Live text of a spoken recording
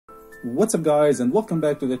What's up guys, and welcome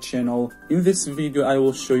back to the channel. In this video I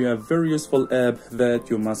will show you a very useful app that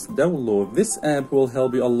you must download. This app will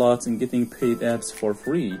help you a lot in getting paid apps for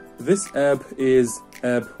free. This app is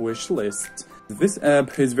App WishList. This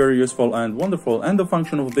app is very useful and wonderful, and the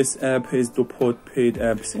function of this app is to put paid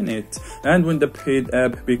apps in it. And when the paid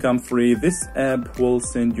app becomes free, this app will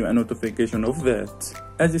send you a notification of that.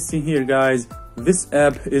 As you see here guys, this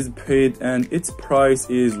app is paid and its price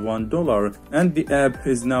is $1, and the app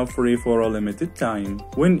is now free for a limited time.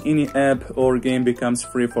 When any app or game becomes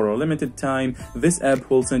free for a limited time, this app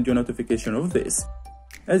will send you a notification of this.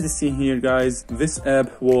 As you see here guys, this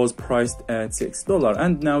app was priced at $6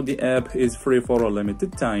 and now the app is free for a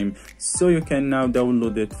limited time, so you can now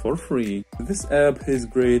download it for free. This app is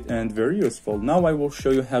great and very useful. Now I will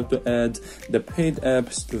show you how to add the paid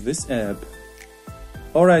apps to this app.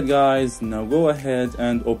 Alright guys, now go ahead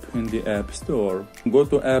and open the App Store. Go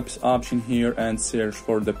to Apps option here and search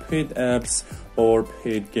for the paid apps or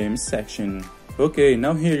paid games section. Okay,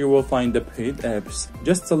 now here you will find the paid apps.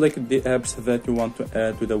 Just select the apps that you want to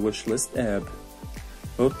add to the wishlist app.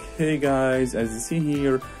 Okay guys, as you see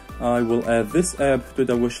here, I will add this app to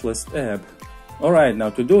the wishlist app. Alright, now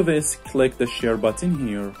to do this, click the share button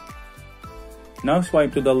here. Now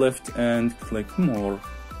swipe to the left and click more.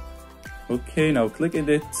 Okay, now click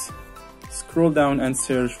edit, scroll down and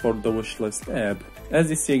search for the wishlist app. As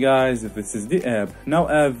you see guys, this is the app. Now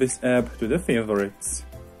add this app to the favorites.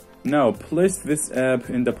 Now place this app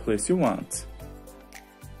in the place you want.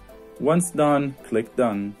 Once done, click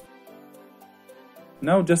done.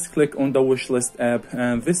 Now just click on the wishlist app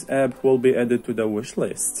and this app will be added to the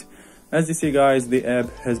wishlist. As you see guys, the app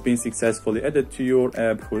has been successfully added to your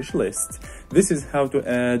app wishlist. This is how to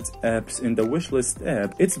add apps in the wishlist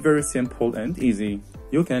app. It's very simple and easy.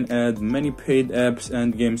 You can add many paid apps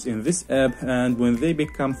and games in this app, and when they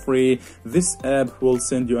become free, this app will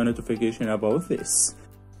send you a notification about this.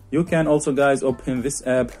 You can also guys open this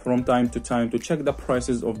app from time to time to check the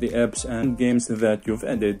prices of the apps and games that you've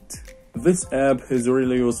added. This app is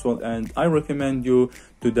really useful and I recommend you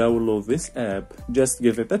to download this app. Just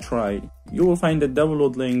give it a try. You will find the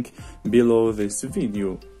download link below this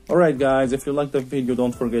video. Alright guys, if you like the video,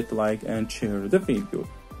 don't forget to like and share the video.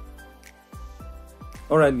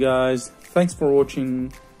 Alright guys, thanks for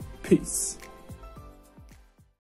watching. Peace.